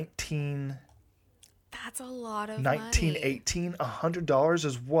 That's a lot of 1918? $100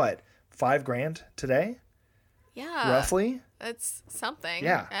 is what, $5,000 today? Yeah. Roughly? That's something.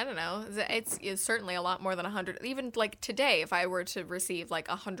 Yeah. I don't know. It's certainly a lot more than 100. Even like today, if I were to receive like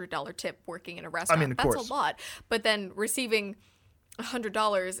 $100 tip working in a restaurant, that's a lot. But then receiving $100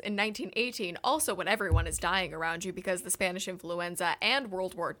 in 1918, also when everyone is dying around you because the Spanish influenza and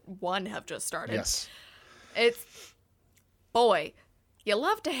World War I have just started. Yes. It's, boy, you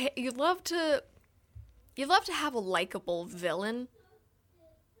love to have a likable villain.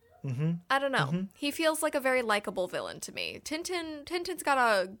 Mm-hmm. I don't know. Mm-hmm. He feels like a very likable villain to me. Tintin's got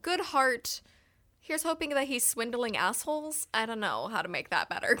a good heart. Here's hoping that he's swindling assholes. I don't know how to make that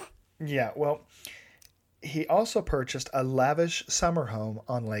better. Yeah, well, he also purchased a lavish summer home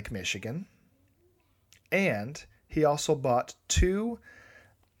on Lake Michigan. And he also bought 2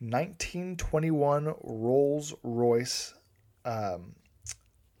 1921 Rolls-Royce. What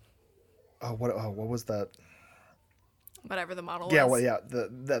was that? Whatever the model was. Yeah, well, yeah,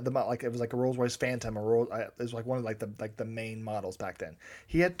 the like it was like a Rolls-Royce Phantom, it was like one of the main models back then.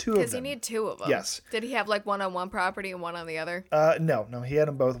 He had 2 of them. Because you need 2 of them. Yes. Did he have like one on one property and one on the other? No, he had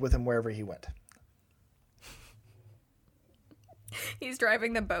them both with him wherever he went. He's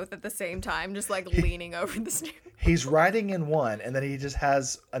driving them both at the same time, just like leaning over the steering. He's riding in one, and then he just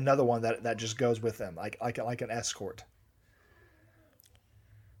has another one that just goes with him, like an escort.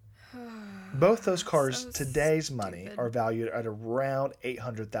 Both those cars, today's money, are valued at around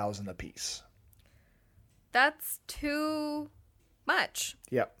 $800,000 a piece. That's too much.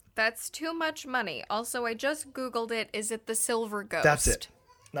 Yep. That's too much money. Also, I just Googled it. Is it the Silver Ghost? That's it.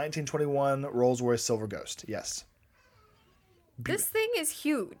 1921 Rolls-Royce Silver Ghost. Yes. This thing is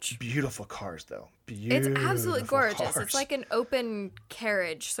huge. Beautiful cars, though. Beautiful. It's absolutely gorgeous. Cars. It's like an open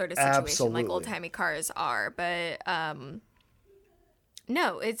carriage sort of situation, Absolutely. like old-timey cars are. But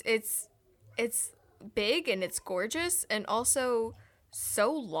no, it's big and it's gorgeous and also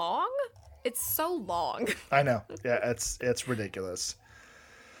so long. It's so long. I know. Yeah, it's ridiculous.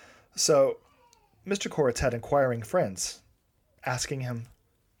 So, Mr. Koritz had inquiring friends asking him,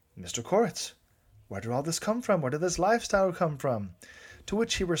 Mr. Koritz, where did all this come from? Where did this lifestyle come from? To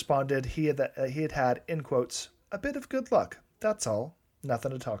which he responded he had, in quotes, a bit of good luck. That's all.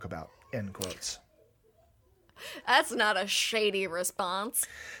 Nothing to talk about, end quotes. That's not a shady response.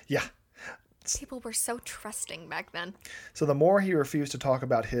 Yeah. People were so trusting back then. So the more he refused to talk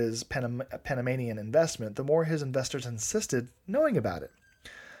about his Panamanian investment, the more his investors insisted knowing about it.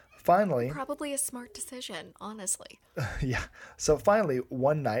 Finally... Probably a smart decision, honestly. Yeah. So finally,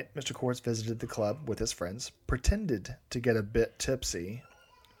 one night, Mr. Koritz visited the club with his friends, pretended to get a bit tipsy,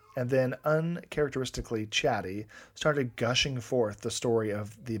 and then, uncharacteristically chatty, started gushing forth the story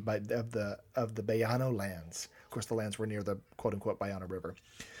of the Bayano lands. Of course, the lands were near the quote-unquote Bayano River.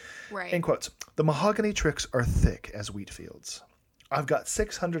 Right. In quotes, the mahogany tricks are thick as wheat fields. I've got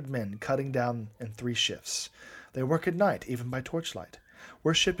 600 men cutting down in 3 shifts. They work at night, even by torchlight.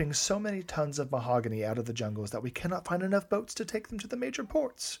 We're shipping so many tons of mahogany out of the jungles that we cannot find enough boats to take them to the major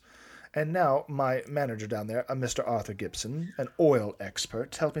ports. And now my manager down there, a Mr. Arthur Gibson, an oil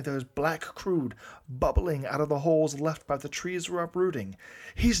expert, tells me there's black crude bubbling out of the holes left by the trees we're uprooting.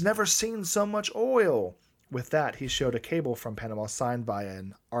 He's never seen so much oil. With that, he showed a cable from Panama signed by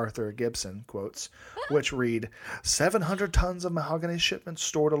an Arthur Gibson, quotes, which read, 700 tons of mahogany shipments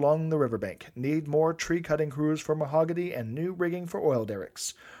stored along the riverbank. Need more tree-cutting crews for mahogany and new rigging for oil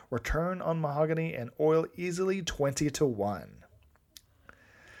derricks. Return on mahogany and oil easily 20-1.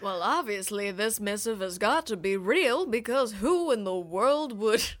 Well, obviously, this missive has got to be real, because who in the world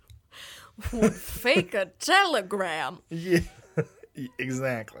would fake a telegram? Yeah,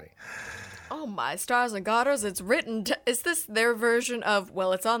 exactly. Oh my stars and garters, it's written. Is this their version of,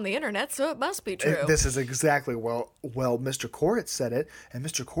 well, it's on the internet, so it must be true? This is exactly, well, Mr. Koritz said it, and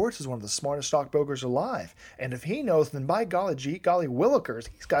Mr. Koritz is one of the smartest stockbrokers alive. And if he knows, then by golly willikers,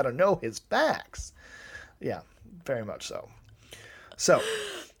 he's got to know his facts. Yeah, very much so. So.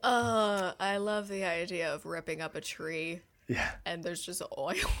 I love the idea of ripping up a tree. Yeah. And there's just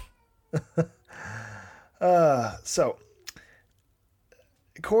oil. So.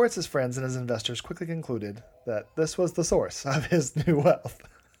 Koritz's friends and his investors quickly concluded that this was the source of his new wealth.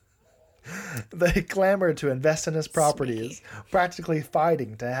 They clamored to invest in his properties, practically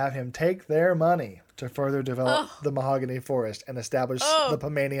fighting to have him take their money to further develop the mahogany forest and establish the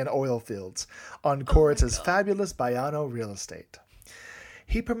Panamanian oil fields on Koritz's fabulous Bayano real estate.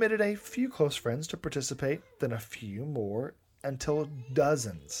 He permitted a few close friends to participate, then a few more, until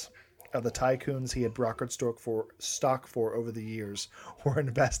dozens of the tycoons he had brokered stock for over the years were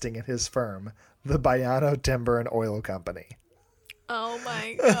investing in his firm, the Bayano Timber and Oil Company. Oh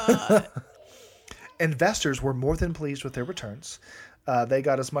my God. Investors were more than pleased with their returns. They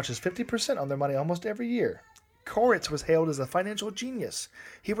got as much as 50% on their money almost every year. Koritz was hailed as a financial genius.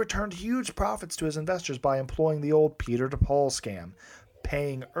 He returned huge profits to his investors by employing the old Peter to Paul scam,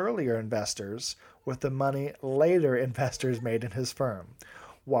 paying earlier investors with the money later investors made in his firm.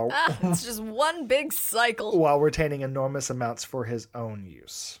 It's just one big cycle. While retaining enormous amounts for his own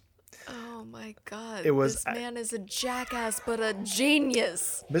use. Oh my God. This man is a jackass, but a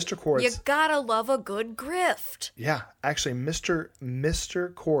genius. Mr. Koritz. You gotta love a good grift. Yeah, actually, Mr.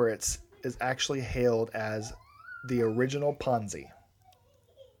 Koritz is actually hailed as the original Ponzi.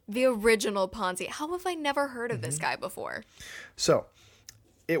 The original Ponzi. How have I never heard of this guy before? So,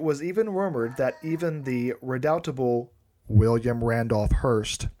 it was even rumored that even the redoubtable William Randolph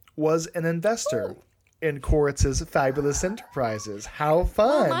Hearst was an investor in Koritz's fabulous enterprises. How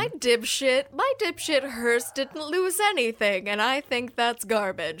fun! Well, my dipshit Hearst didn't lose anything, and I think that's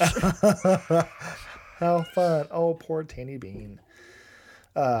garbage. How fun! Oh, poor Teeny Bean.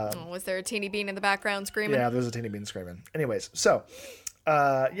 Was there a teeny bean in the background screaming? Yeah, there's a teeny bean screaming. Anyways, so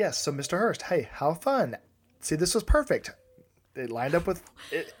yes, so Mr. Hearst, hey, how fun! See, this was perfect. It lined up with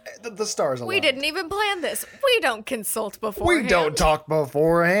the stars aligned. We didn't even plan this. We don't consult beforehand. We don't talk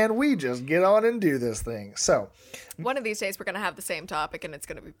beforehand. We just get on and do this thing. So, one of these days we're going to have the same topic and it's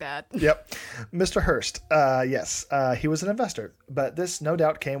going to be bad. Yep. Mr. Hearst, yes, he was an investor. But this no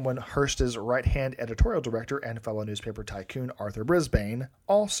doubt came when Hearst's right-hand editorial director and fellow newspaper tycoon Arthur Brisbane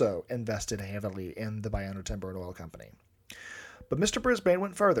also invested heavily in the Bayano Timber and Oil Company. But Mr. Brisbane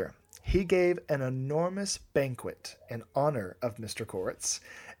went further. He gave an enormous banquet in honor of Mr. Koritz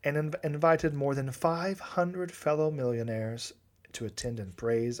and invited more than 500 fellow millionaires to attend in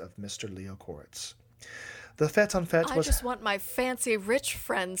praise of Mr. Leo Koritz. The fete en fete was... I just want my fancy rich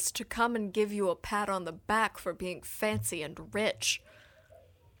friends to come and give you a pat on the back for being fancy and rich.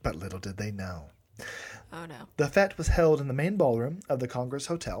 But little did they know. Oh, no. The fete was held in the main ballroom of the Congress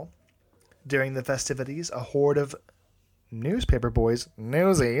Hotel. During the festivities, a horde of newspaper boys,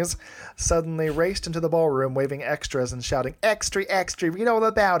 newsies, suddenly raced into the ballroom waving extras and shouting, "Extra, extra, read all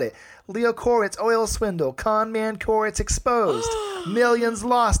about it. Leo Koritz oil swindle. Con man Koritz exposed. Millions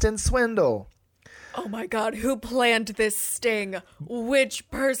lost in swindle." Oh my god, who planned this sting?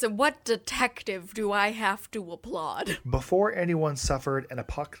 Which person? What detective do I have to applaud? Before anyone suffered an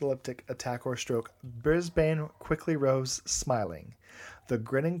apocalyptic attack or stroke, Brisbane quickly rose, smiling. The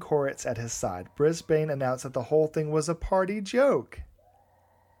grinning Koritz at his side, Brisbane announced that the whole thing was a party joke.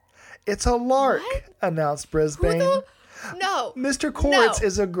 "It's a lark," announced Brisbane. No. "Mr. Koritz No.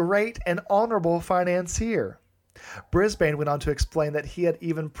 is a great and honorable financier." Brisbane went on to explain that he had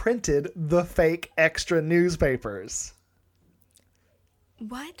even printed the fake extra newspapers.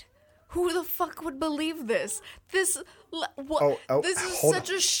 What? Who the fuck would believe this? This is such a Hold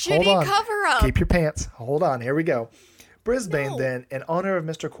shitty on. cover-up. Keep your pants. Hold on. Here we go. Brisbane No. then, in honor of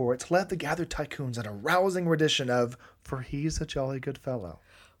Mr. Koritz, led the gathered tycoons in a rousing rendition of "For He's a Jolly Good Fellow."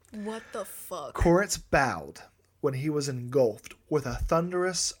 What the fuck? Koritz bowed when he was engulfed with a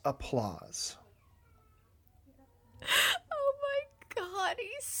thunderous applause. Oh my god,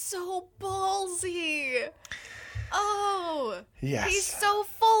 he's so ballsy. Oh. Yes. He's so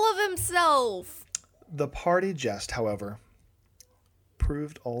full of himself. The party jest, however,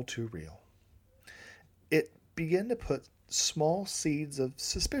 proved all too real. It began to put small seeds of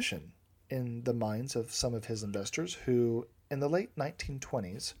suspicion in the minds of some of his investors who, in the late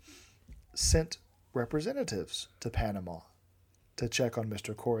 1920s, sent representatives to Panama to check on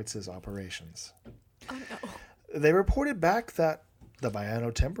Mr. Koritz's operations. Oh no. They reported back that the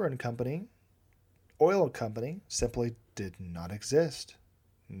Viano Timber and Company, oil company, simply did not exist.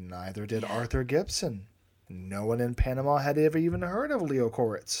 Neither did Arthur Gibson. No one in Panama had ever even heard of Leo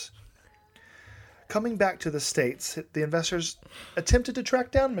Koritz. Coming back to the States, the investors attempted to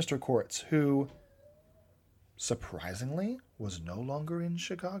track down Mr. Koritz, who, surprisingly, was no longer in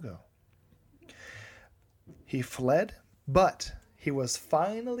Chicago. He fled, but he was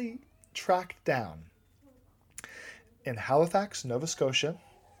finally tracked down in Halifax, Nova Scotia,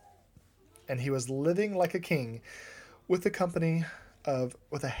 and he was living like a king with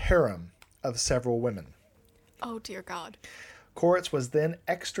a harem of several women. Oh dear God. Koritz was then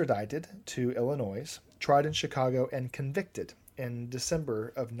extradited to Illinois, tried in Chicago, and convicted in December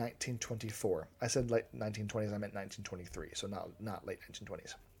of 1924. I said late 1920s, I meant 1923, so not late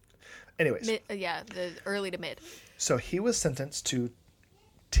 1920s. Anyways. The early to mid. So he was sentenced to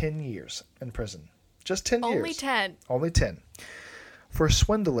 10 years in prison. Just 10 years. Only 10. Only 10. For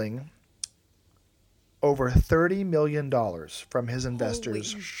swindling over $30 million from his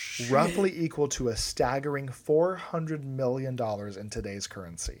investors, roughly equal to a staggering $400 million in today's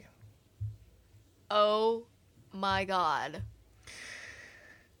currency. Oh my God.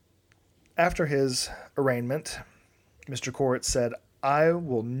 After his arraignment, Mr. Koritz said, "I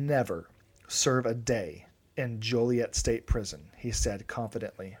will never serve a day in Joliet State Prison," he said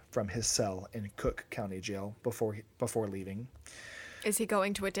confidently from his cell in Cook County Jail before leaving. Is he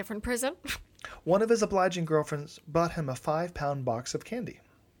going to a different prison? One of his obliging girlfriends bought him a 5-pound box of candy.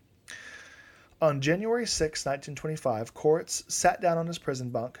 On January 6, 1925, Koritz sat down on his prison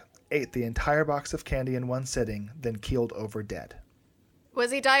bunk, ate the entire box of candy in one sitting, then keeled over dead.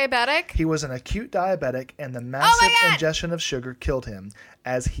 Was he diabetic? He was an acute diabetic, and the massive ingestion of sugar killed him,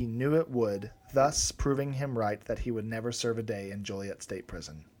 as he knew it would, thus proving him right that he would never serve a day in Joliet State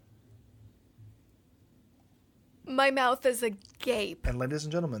Prison. My mouth is agape. And ladies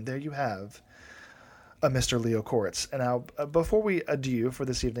and gentlemen, there you have a Mr. Leo Koritz. And now, before we adieu for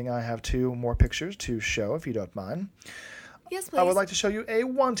this evening, I have 2 more pictures to show, if you don't mind. Yes, please. I would like to show you a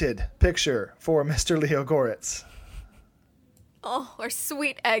wanted picture for Mr. Leo Koritz. Oh, our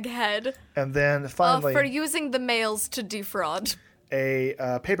sweet egghead. And then finally, for using the mails to defraud.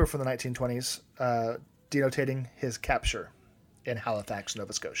 a paper from the 1920s denotating his capture in Halifax,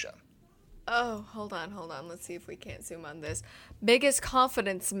 Nova Scotia. Oh, hold on. Let's see if we can't zoom on this. Biggest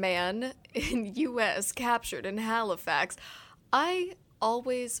confidence man in U.S. captured in Halifax. I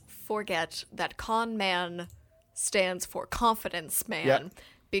always forget that con man stands for confidence man. Yep.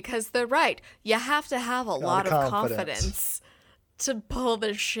 Because they're right. You have to have a lot of confidence to pull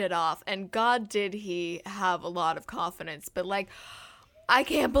this shit off. And God did he have a lot of confidence. But like, I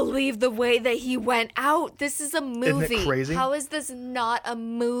can't believe the way that he went out. This is a movie. Isn't it crazy? How is this not a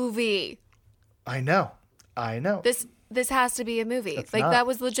movie? I know. This has to be a movie. It's like not. that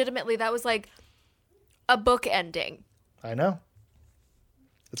was like a book ending. I know.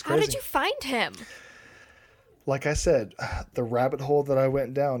 It's How crazy. did you find him? Like I said, the rabbit hole that I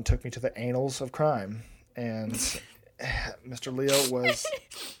went down took me to the annals of crime, and Mr. Leo was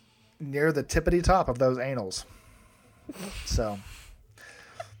near the tippity top of those annals. So.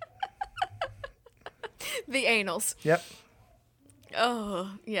 The anals. Yep.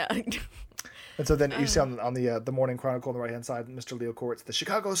 Oh, yeah. And so then you see on the Morning Chronicle on the right-hand side, Mr. Leo Courts, the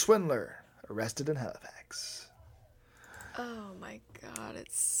Chicago swindler, arrested in Halifax. Oh, my God.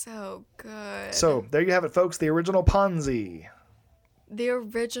 It's so good. So there you have it, folks. The original Ponzi. The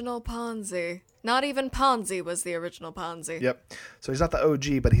original Ponzi. Not even Ponzi was the original Ponzi. Yep. So he's not the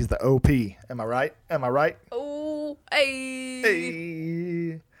OG, but he's the OP. Am I right? Am I right? Oh, hey.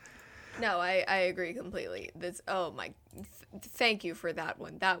 Hey. No, I agree completely. Thank you for that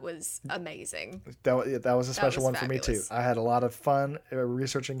one. That was amazing. That was a special one fabulous. for me, too. I had a lot of fun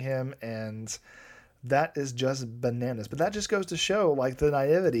researching him, and that is just bananas. But that just goes to show, like, the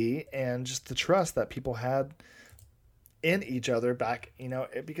naivety and just the trust that people had in each other back,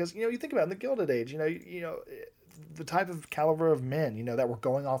 because, you think about it, in the Gilded Age, the type of caliber of men, that were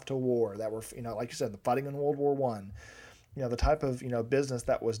going off to war, that were, like you said, the fighting in World War I, the type of, business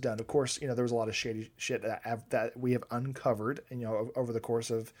that was done. Of course, there was a lot of shady shit that we have uncovered, over the course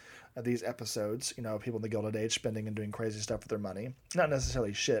of these episodes, people in the Gilded Age spending and doing crazy stuff with their money. Not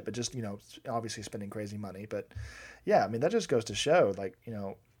necessarily shit, but just, obviously spending crazy money. But yeah, I mean, that just goes to show, like,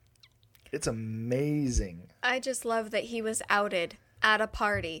 it's amazing. I just love that he was outed at a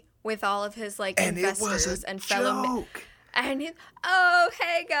party with all of his investors and fellow joke. And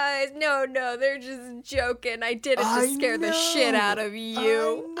hey guys, no, they're just joking. I did it to scare the shit out of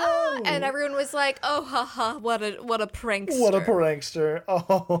you. And everyone was like, oh, haha, what a prankster. What a prankster.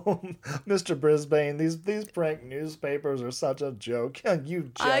 Oh, Mr. Brisbane, these prank newspapers are such a joke.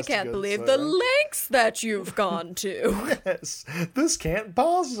 I can't believe the lengths that you've gone to. Yes, this can't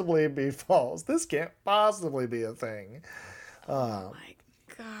possibly be false. This can't possibly be a thing. Oh my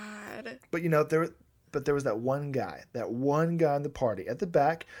God. But there was that one guy in the party at the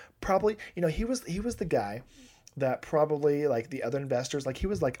back. Probably, he was the guy that probably, like, the other investors, like, he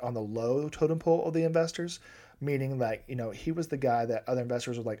was like on the low totem pole of the investors, meaning like, he was the guy that other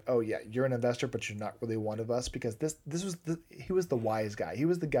investors were like, oh yeah, you're an investor, but you're not really one of us, because he was the wise guy. He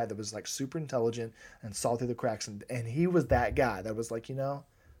was the guy that was like super intelligent and saw through the cracks, and he was that guy that was like,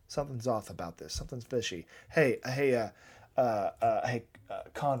 something's off about this, something's fishy. Hey,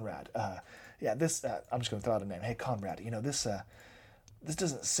 Conrad. Yeah, this. I'm just gonna throw out a name. Hey, Conrad. This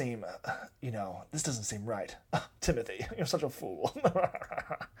doesn't seem. This doesn't seem right. Timothy, you're such a fool.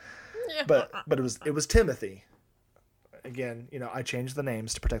 But it was Timothy. Again, I changed the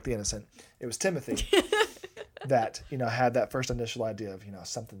names to protect the innocent. It was Timothy that had that first initial idea of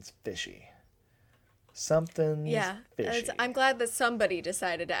something's fishy. Something's fishy. I'm glad that somebody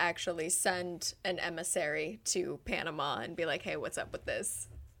decided to actually send an emissary to Panama and be like, hey, what's up with this?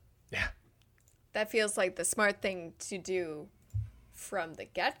 Yeah. That feels like the smart thing to do from the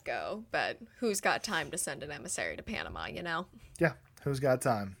get-go, but who's got time to send an emissary to Panama, Yeah, who's got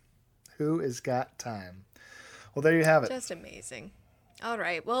time? Who has got time? Well, there you have it. Just amazing. All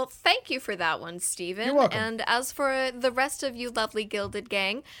right. Well, thank you for that one, Stephen. You're welcome. And as for the rest of you lovely Gilded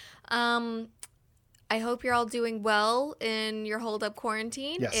gang, I hope you're all doing well in your hold-up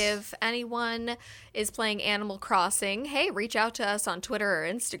quarantine. Yes. If anyone is playing Animal Crossing, hey, reach out to us on Twitter or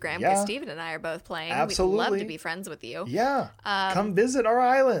Instagram, because Steven and I are both playing. Absolutely. We'd love to be friends with you. Yeah. Come visit our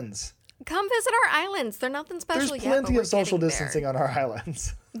islands. Come visit our islands. They're nothing special There's yet, but plenty we're of social getting distancing there. on our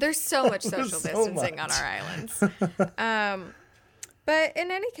islands. There's so much social so distancing much. on our islands. But in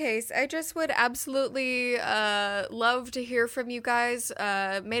any case, I just would absolutely love to hear from you guys.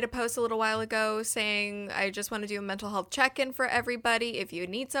 Made a post a little while ago saying I just want to do a mental health check-in for everybody. If you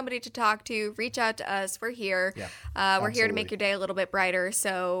need somebody to talk to, reach out to us. We're here. Yeah, we're here to make your day a little bit brighter.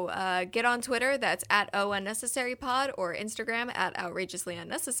 So get on Twitter. That's at @OUnnecessaryPod or Instagram at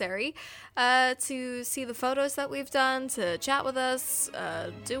OutrageouslyUnnecessary to see the photos that we've done, to chat with us,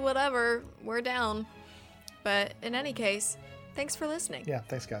 do whatever. We're down. But in any case, thanks for listening. Yeah,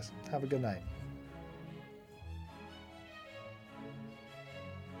 thanks, guys. Have a good night.